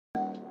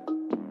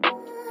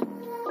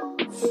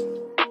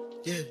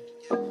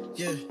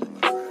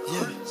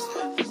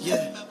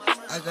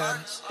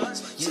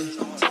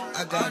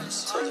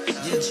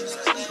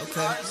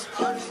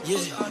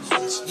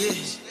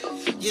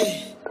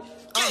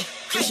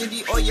Christian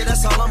Dior, yeah,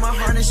 that's all on my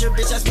harness. Your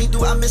bitch asked me,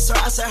 do I miss her?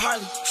 I said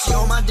Harley. She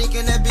on my dick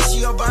and that bitch,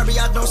 she a Barbie.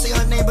 I don't say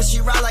her name, but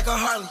she ride like a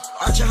Harley.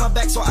 Arching her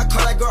back, so I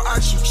call that girl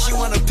Archie. She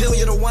want a pill,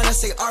 you're the one that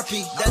say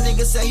RP. That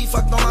nigga say he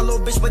fucked on my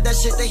little bitch, but that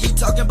shit that he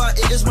talking about,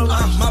 it is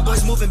malarkey. My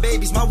boys moving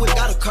babies, my whip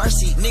got a car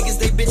seat. Niggas,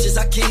 they bitches,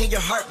 I can't hear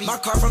your heartbeat.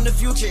 My car from the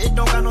future, it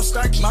don't got no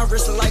start key. My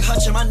wrist look like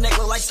Hutch and my neck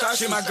look like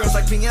Starship. My girls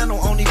like piano,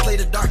 only play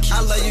the dark key.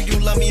 I love you,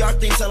 you love me, our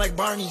things sound like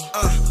Barney.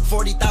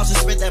 40,000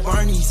 spent at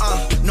Barney's.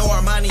 No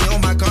Armani on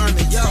my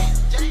garments. Yo.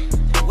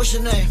 What's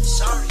your name?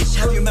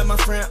 Have you met my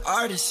friend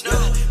Artist? Yeah.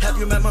 Have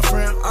you met my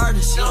friend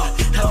Artist? Yeah.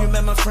 Have you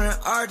met my friend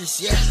Artist?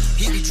 Yeah.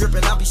 He be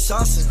dripping, I be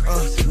saucing.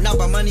 Not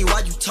by money, why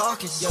you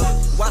talking? Yo.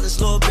 Why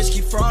this little bitch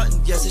keep frauding?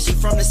 Yes, she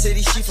from the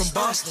city, she from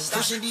Boston.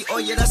 Christian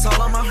Dior, yeah, that's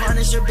all on my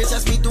harness. Your bitch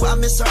asked me, do I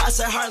miss her? I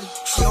said Harley.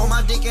 She on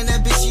my dick and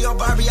that bitch, she a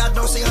Barbie. I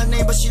don't say her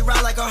name, but she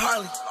ride like a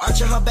Harley.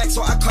 Arching her back,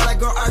 so I call that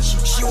girl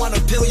Archie. She want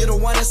a pill, you're the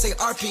one that say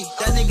RP.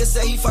 That nigga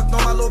say he fucked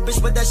on my little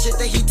bitch, but that shit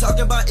that he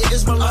talking about, it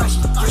is malarkey.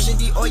 Christian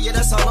Dior, yeah,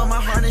 that's all on my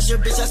harness. Your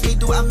bitch asked me,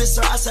 do I miss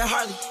her? I said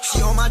Harley.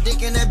 She on my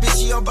dick and that bitch,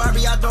 she a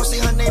Barbie. I don't say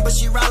her name, but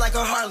she ride like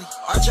a Harley.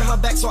 Arching her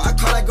back, so I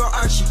call that girl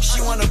Archie.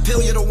 She want a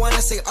pill, you're the one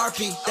that say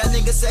RP. That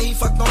nigga say he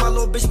fucked on my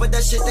little bitch, but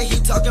that shit that he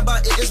talking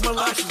about, it is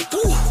malarkey.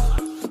 Ooh.